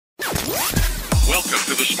Welcome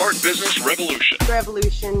to the Smart Business Revolution.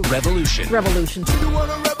 Revolution. Revolution. Revolution. You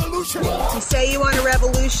want a revolution? You say you want a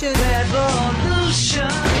revolution? Revolution.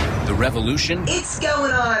 The revolution. It's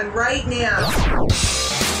going on right now.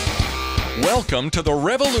 Welcome to The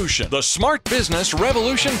Revolution, the Smart Business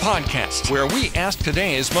Revolution podcast, where we ask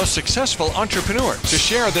today's most successful entrepreneurs to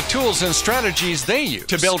share the tools and strategies they use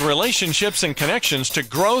to build relationships and connections to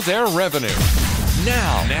grow their revenue.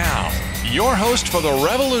 Now, your host for The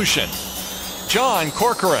Revolution, John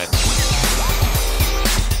Corcoran.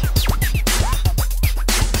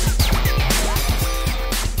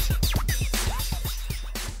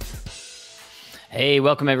 Hey,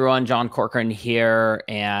 welcome everyone. John Corcoran here,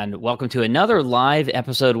 and welcome to another live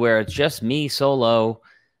episode where it's just me solo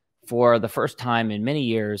for the first time in many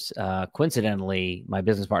years. Coincidentally, my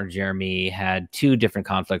business partner, Jeremy, had two different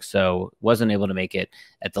conflicts, so wasn't able to make it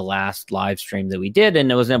at the last live stream that we did,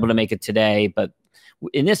 and wasn't able to make it today. But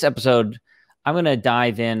in this episode, I'm going to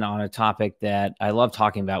dive in on a topic that I love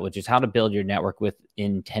talking about, which is how to build your network with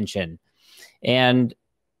intention. And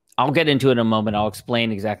I'll get into it in a moment. I'll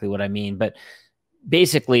explain exactly what I mean, but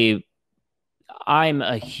basically, I'm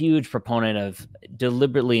a huge proponent of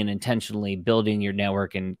deliberately and intentionally building your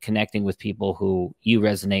network and connecting with people who you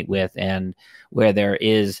resonate with and where there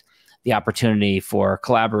is the opportunity for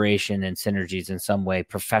collaboration and synergies in some way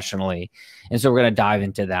professionally. And so we're going to dive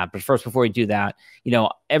into that. But first, before we do that,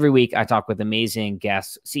 every week I talk with amazing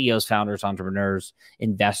guests, CEOs, founders, entrepreneurs,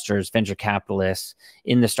 investors, venture capitalists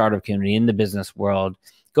in the startup community, in the business world.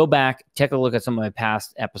 Go back, take a look at some of my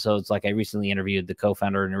past episodes. Like I recently interviewed the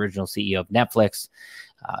co-founder and original CEO of Netflix,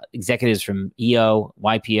 executives from EO,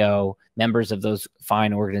 YPO, members of those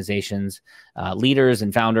fine organizations, leaders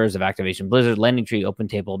and founders of Activation Blizzard, LendingTree,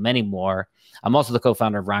 OpenTable, many more. I'm also the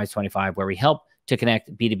co-founder of Rise25, where we help to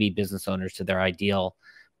connect B2B business owners to their ideal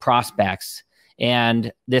prospects.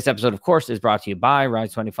 And this episode, of course, is brought to you by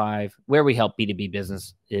Rise25, where we help B2B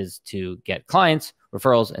businesses to get clients,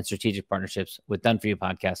 referrals, and strategic partnerships with Done-For-You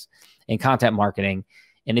podcasts and content marketing.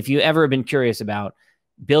 And if you ever have been curious about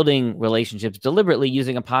building relationships deliberately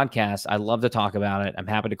using a podcast, I love to talk about it. I'm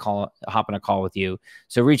happy to hop on a call with you.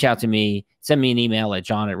 So reach out to me, send me an email at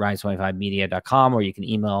john@rise25media.com, or you can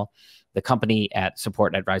email the company at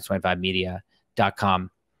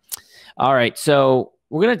support@rise25media.com. All right, so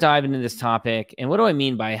we're going to dive into this topic. And what do I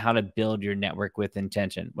mean by how to build your network with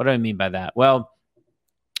intention? What do I mean by that? Well,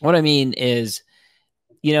 what I mean is,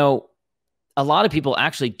 a lot of people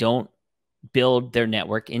actually don't build their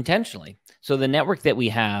network intentionally. So the network that we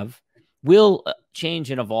have will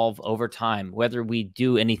change and evolve over time, whether we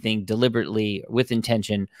do anything deliberately with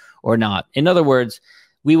intention or not. In other words,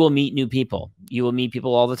 we will meet new people. You will meet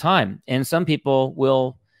people all the time. And some people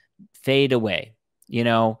will fade away.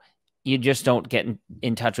 You just don't get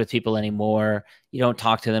in touch with people anymore. You don't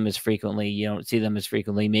talk to them as frequently. You don't see them as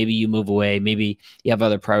frequently. Maybe you move away. Maybe you have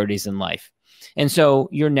other priorities in life. And so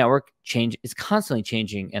your network is constantly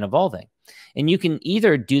changing and evolving. And you can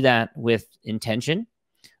either do that with intention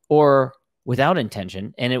or without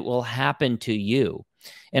intention, and it will happen to you.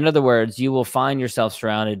 In other words, you will find yourself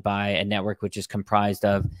surrounded by a network which is comprised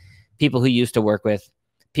of people who you used to work with,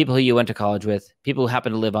 people who you went to college with, people who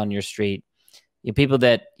happen to live on your street, people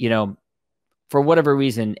that, for whatever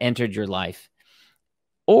reason, entered your life.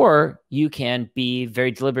 Or you can be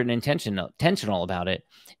very deliberate and intentional about it.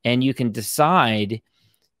 And you can decide,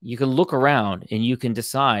 you can look around and you can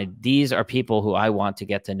decide, these are people who I want to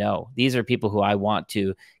get to know. These are people who I want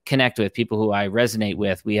to connect with, people who I resonate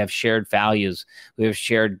with. We have shared values. We have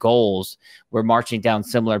shared goals. We're marching down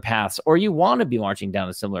similar paths, or you want to be marching down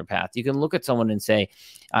a similar path. You can look at someone and say,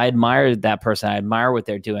 I admire that person. I admire what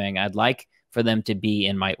they're doing. I'd like for them to be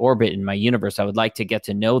in my orbit, in my universe. I would like to get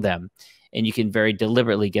to know them. And you can very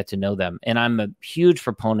deliberately get to know them. And I'm a huge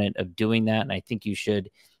proponent of doing that. And I think you should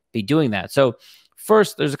be doing that. So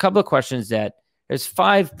first, there's a couple of questions there's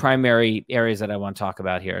 5 primary areas that I want to talk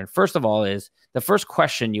about here. And first of all is, the first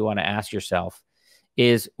question you want to ask yourself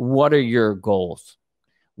is, what are your goals?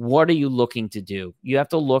 What are you looking to do? You have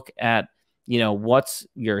to look at, what's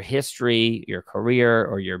your history, your career,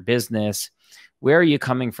 or your business? Where are you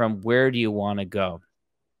coming from? Where do you want to go?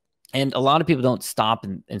 And a lot of people don't stop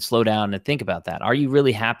and slow down and think about that. Are you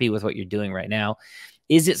really happy with what you're doing right now?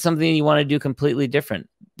 Is it something you want to do completely different?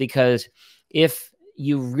 Because if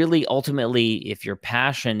you really ultimately, if your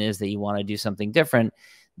passion is that you want to do something different,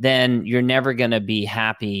 then you're never going to be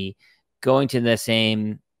happy going to the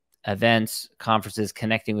same events, conferences,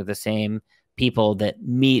 connecting with the same people that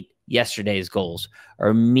meet yesterday's goals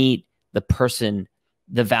or meet the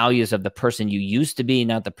values of the person you used to be,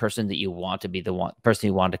 not the person that you want to be, person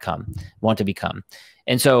you want to become.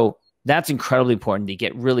 And so that's incredibly important to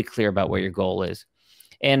get really clear about what your goal is.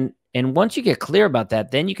 And once you get clear about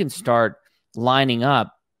that, then you can start lining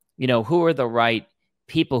up, who are the right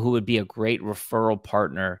people who would be a great referral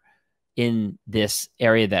partner in this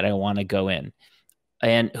area that I want to go in,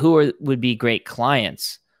 and who would be great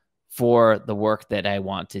clients for the work that I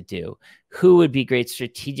want to do, who would be great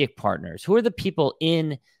strategic partners, who are the people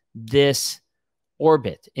in this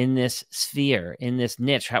orbit, in this sphere, in this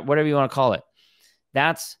niche, whatever you want to call it.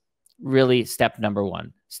 That's really step number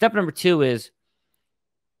one. Step number two is,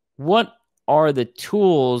 what are the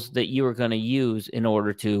tools that you are going to use in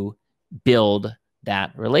order to build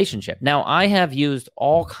that relationship? Now, I have used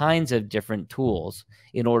all kinds of different tools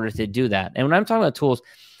in order to do that. And when I'm talking about tools,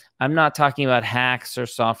 I'm not talking about hacks or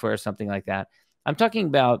software or something like that. I'm talking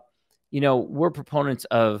about, we're proponents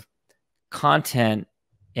of content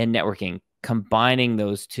and networking, combining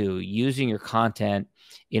those two, using your content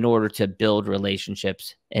in order to build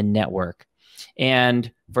relationships and network.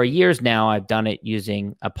 And for years now, I've done it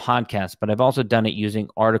using a podcast, but I've also done it using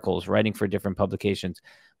articles, writing for different publications,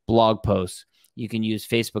 blog posts. You can use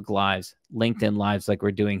Facebook Lives, LinkedIn Lives like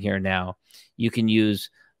we're doing here now. You can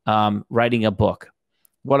use writing a book.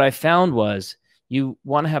 What I found was you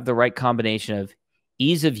want to have the right combination of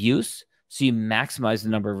ease of use, so you maximize the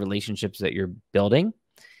number of relationships that you're building,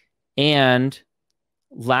 and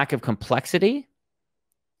lack of complexity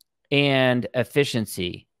and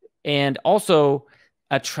efficiency, and also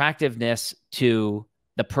attractiveness to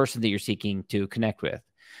the person that you're seeking to connect with.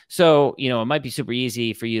 So, it might be super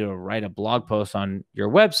easy for you to write a blog post on your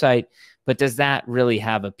website, but does that really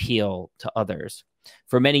have appeal to others?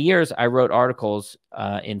 For many years, I wrote articles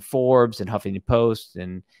in Forbes and Huffington Post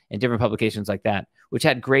and different publications like that, which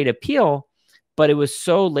had great appeal, but it was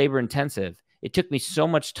so labor intensive. It took me so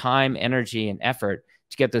much time, energy, and effort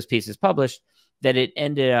to get those pieces published that it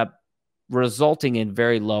ended up resulting in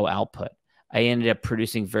very low output. I ended up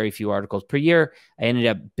producing very few articles per year. I ended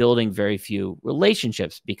up building very few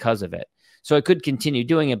relationships because of it. So I could continue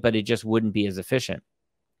doing it, but it just wouldn't be as efficient.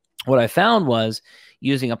 What I found was,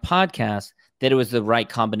 using a podcast, that it was the right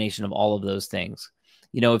combination of all of those things.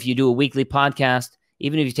 If you do a weekly podcast,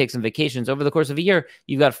 even if you take some vacations over the course of a year,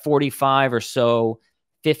 you've got 45 or so,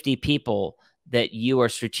 50 people that you are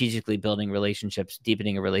strategically building relationships,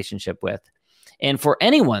 deepening a relationship with. And for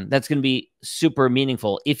anyone, that's going to be super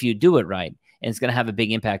meaningful if you do it right, and it's going to have a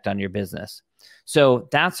big impact on your business. So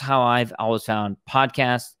that's how I've always found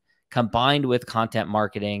podcasts combined with content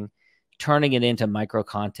marketing, turning it into micro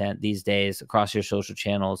content these days across your social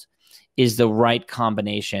channels, is the right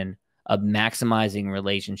combination of maximizing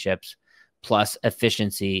relationships plus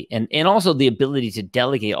efficiency, and also the ability to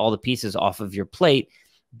delegate all the pieces off of your plate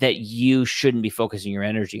that you shouldn't be focusing your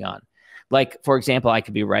energy on. Like, for example, I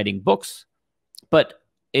could be writing books, but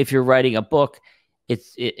if you're writing a book,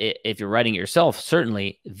 if you're writing it yourself,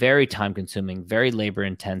 certainly very time consuming, very labor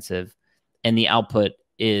intensive, and the output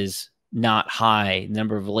is not high. The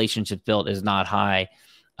number of relationships built is not high,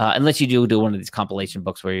 unless you do one of these compilation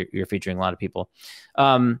books where you're featuring a lot of people.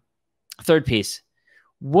 Third piece,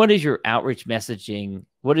 what is your outreach messaging?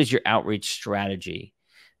 What is your outreach strategy?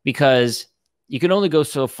 Because you can only go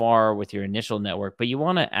so far with your initial network, but you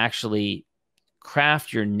want to actually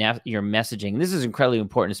craft your messaging. This is incredibly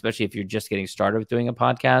important, especially if you're just getting started with doing a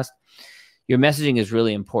podcast. Your messaging is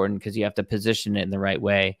really important because you have to position it in the right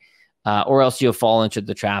way, or else you'll fall into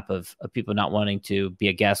the trap of people not wanting to be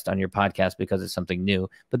a guest on your podcast because it's something new.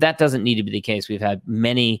 But that doesn't need to be the case. We've had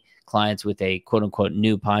many clients with a quote unquote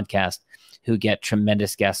new podcast who get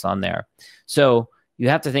tremendous guests on there. So you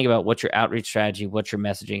have to think about what's your outreach strategy, what's your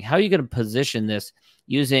messaging, how are you going to position this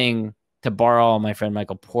using, to borrow my friend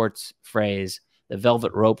Michael Port's phrase, the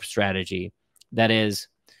velvet rope strategy. That is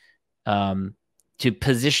to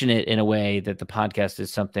position it in a way that the podcast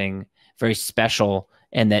is something very special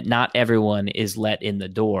and that not everyone is let in the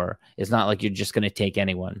door. It's not like you're just going to take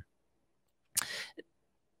anyone.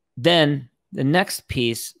 Then the next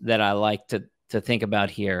piece that I like to think about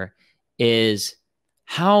here is,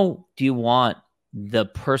 how do you want the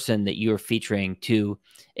person that you're featuring to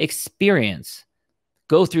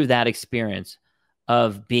go through that experience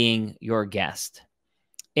of being your guest?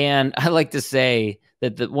 And I like to say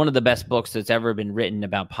that one of the best books that's ever been written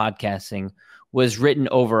about podcasting was written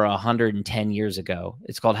over 110 years ago.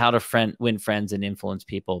 It's called How to Win Friends and Influence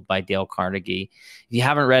People by Dale Carnegie. If you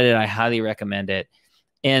haven't read it, I highly recommend it.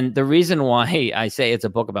 And the reason why I say it's a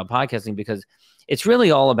book about podcasting, because it's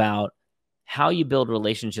really all about how you build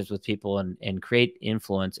relationships with people and create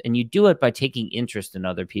influence. And you do it by taking interest in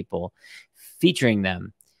other people, featuring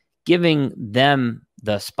them, giving them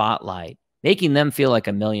the spotlight, making them feel like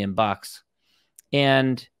 $1 million.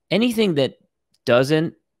 And anything that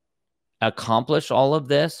doesn't accomplish all of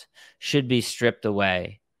this should be stripped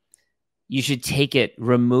away. You should take it,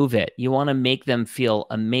 remove it. You want to make them feel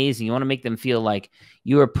amazing. You want to make them feel like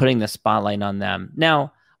you are putting the spotlight on them.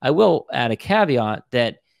 Now, I will add a caveat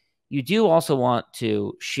that you do also want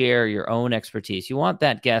to share your own expertise. You want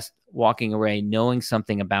that guest walking away knowing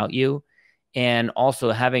something about you and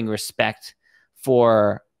also having respect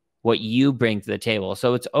for what you bring to the table.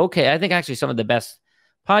 So it's okay. I think actually some of the best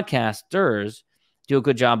podcasters do a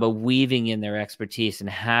good job of weaving in their expertise and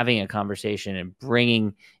having a conversation and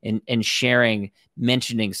bringing and sharing,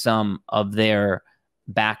 mentioning some of their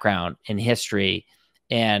background and history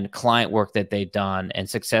and client work that they've done and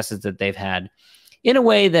successes that they've had in a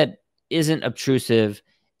way that isn't obtrusive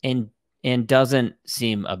and doesn't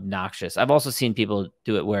seem obnoxious. I've also seen people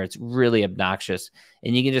do it where it's really obnoxious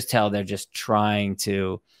and you can just tell they're just trying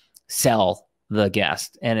to sell the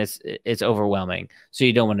guest and it's overwhelming. So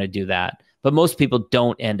you don't want to do that. But most people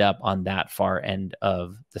don't end up on that far end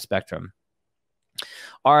of the spectrum.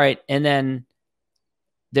 All right. And then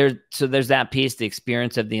there's that piece, the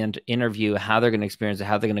experience of the interview, how they're going to experience it,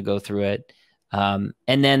 how they're going to go through it. And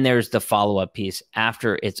then there's the follow-up piece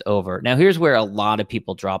after it's over. Now, here's where a lot of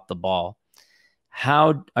people drop the ball.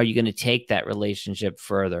 How are you going to take that relationship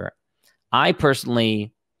further? I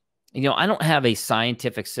personally, I don't have a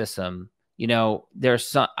scientific system.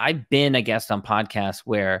 I've been a guest on podcasts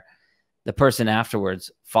where the person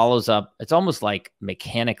afterwards follows up. It's almost like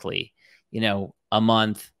mechanically, a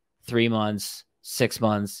month, 3 months, 6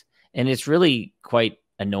 months. And it's really quite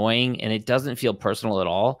annoying and it doesn't feel personal at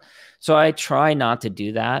all. So I try not to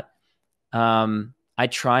do that. I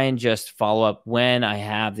try and just follow up when I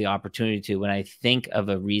have the opportunity to, when I think of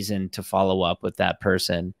a reason to follow up with that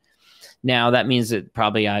person. Now, that means that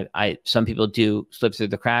probably some people do slip through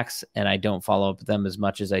the cracks and I don't follow up with them as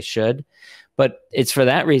much as I should. But it's for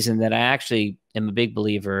that reason that I actually am a big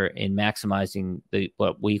believer in maximizing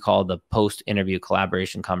what we call the post-interview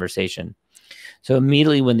collaboration conversation. So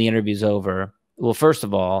immediately when the interview's over, well, first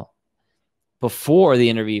of all, before the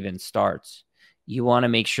interview even starts, you want to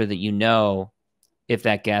make sure that you know if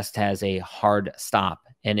that guest has a hard stop,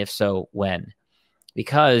 and if so, when.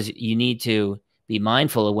 Because you need to be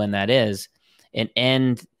mindful of when that is and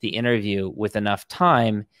end the interview with enough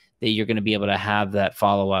time that you're going to be able to have that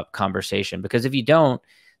follow-up conversation. Because if you don't,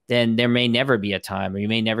 then there may never be a time or you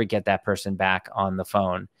may never get that person back on the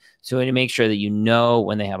phone. So you need to make sure that you know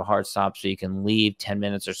when they have a hard stop so you can leave 10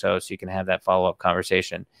 minutes or so you can have that follow-up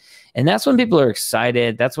conversation. And that's when people are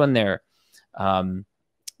excited. That's when they're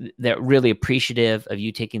really appreciative of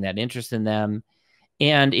you taking that interest in them.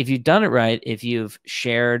 And if you've done it right, if you've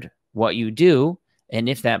shared what you do, and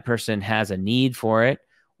if that person has a need for it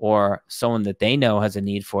or someone that they know has a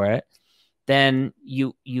need for it, then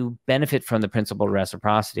you benefit from the principle of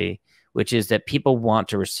reciprocity, which is that people want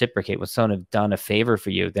to reciprocate when someone have done a favor for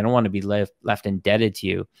you. They don't want to be left indebted to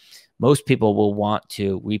you. Most people will want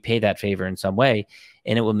to repay that favor in some way,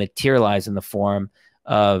 and it will materialize in the form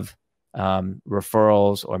of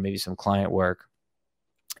referrals or maybe some client work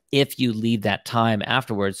if you leave that time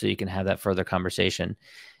afterwards so you can have that further conversation.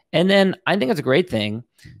 And then I think it's a great thing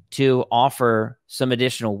to offer some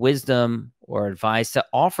additional wisdom or advice,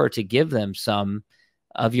 to give them some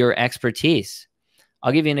of your expertise.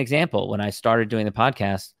 I'll give you an example. When I started doing the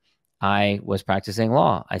podcast, I was practicing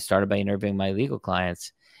law. I started by interviewing my legal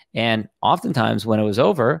clients. And oftentimes when it was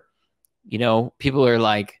over, people are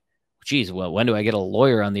like, geez, well, when do I get a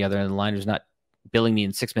lawyer on the other end of the line who's not billing me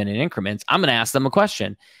in 6-minute increments? I'm going to ask them a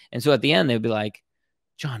question. And so at the end, they'd be like,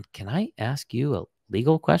 John, can I ask you a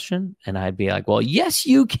legal question? And I'd be like, well, yes,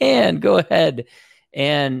 you can. Go ahead.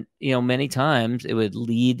 And, many times it would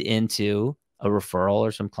lead into a referral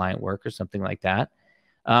or some client work or something like that.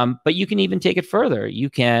 But you can even take it further. You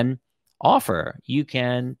can offer,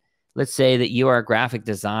 let's say that you are a graphic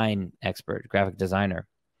design expert, graphic designer.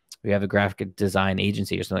 We have a graphic design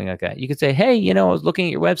agency or something like that. You could say, hey, I was looking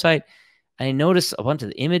at your website and I noticed a bunch of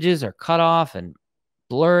the images are cut off and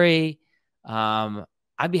blurry. I'd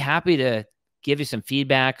be happy to give you some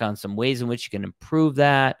feedback on some ways in which you can improve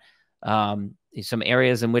that. Some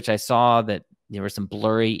areas in which I saw that there were some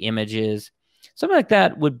blurry images. Something like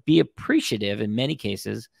that would be appreciative in many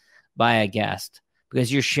cases by a guest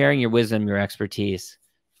because you're sharing your wisdom, your expertise,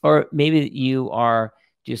 or maybe you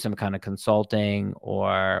do some kind of consulting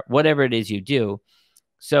or whatever it is you do.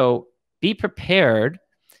 So be prepared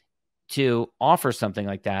to offer something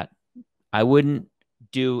like that. I wouldn't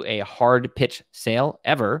do a hard pitch sale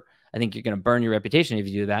ever. I think you're going to burn your reputation if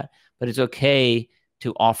you do that, but it's okay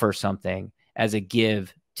to offer something as a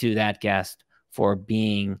give to that guest for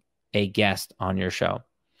being a guest on your show.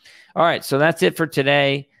 All right. So that's it for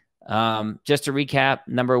today. Just to recap,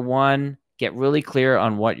 number one, get really clear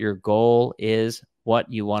on what your goal is,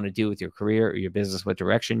 what you want to do with your career or your business, what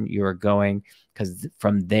direction you are going, because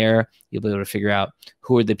from there, you'll be able to figure out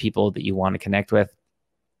who are the people that you want to connect with.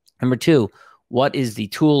 Number two, what is the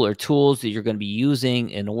tool or tools that you're going to be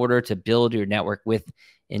using in order to build your network with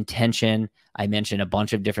intention? I mentioned a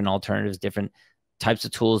bunch of different alternatives, different types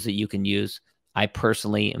of tools that you can use. I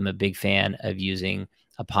personally am a big fan of using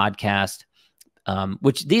a podcast,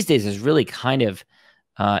 which these days is really kind of,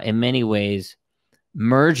 in many ways,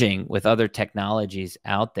 merging with other technologies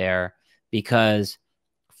out there, because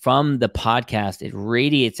from the podcast, it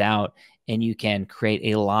radiates out and you can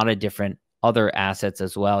create a lot of different other assets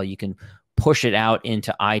as well. You can push it out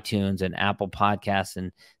into iTunes and Apple Podcasts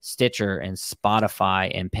and Stitcher and Spotify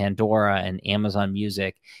and Pandora and Amazon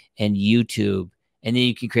Music and YouTube. And then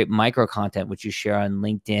you can create micro content, which you share on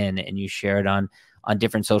LinkedIn and you share it on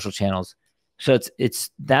different social channels. So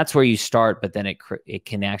that's where you start, but then it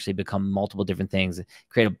can actually become multiple different things.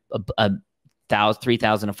 Create a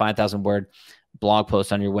 3,000 to 5,000 word blog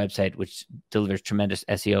post on your website, which delivers tremendous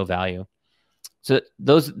SEO value. So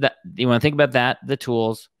you want to think about that, the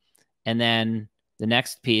tools. And then the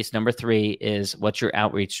next piece, number three, is what's your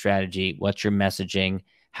outreach strategy? What's your messaging?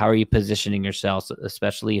 How are you positioning yourself,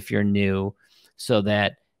 especially if you're new, so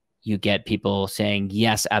that you get people saying,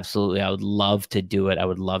 yes, absolutely, I would love to do it. I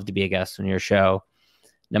would love to be a guest on your show.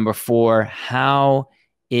 Number four, how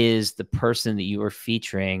is the person that you are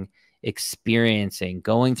featuring experiencing,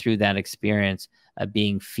 going through that experience of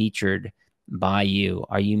being featured by you?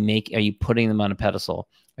 Are you putting them on a pedestal?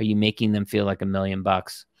 Are you making them feel like $1 million?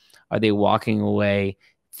 Are they walking away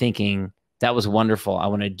thinking, that was wonderful, I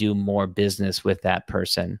want to do more business with that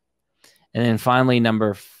person? And then finally,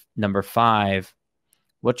 number five,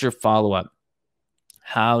 what's your follow-up?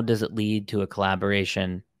 How does it lead to a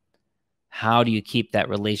collaboration? How do you keep that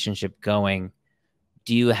relationship going?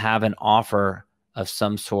 Do you have an offer of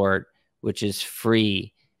some sort which is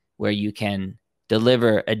free, where you can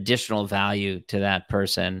deliver additional value to that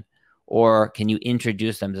person? Or can you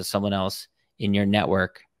introduce them to someone else in your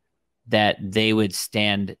network that they would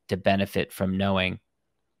stand to benefit from knowing?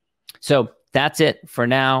 So that's it for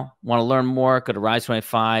now. Want to learn more? Go to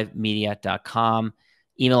rise25media.com.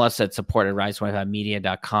 Email us at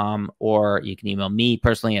support@rise25media.com, or you can email me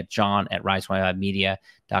personally at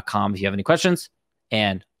john@rise25media.com if you have any questions.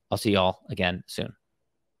 And I'll see you all again soon.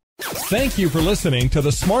 Thank you for listening to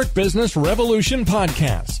the Smart Business Revolution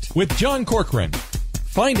podcast with John Corcoran.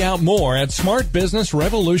 Find out more at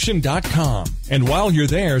smartbusinessrevolution.com. And while you're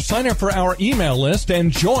there, sign up for our email list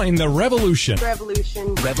and join the revolution.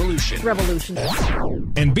 Revolution.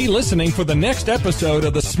 And be listening for the next episode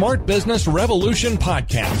of the Smart Business Revolution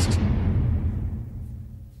podcast.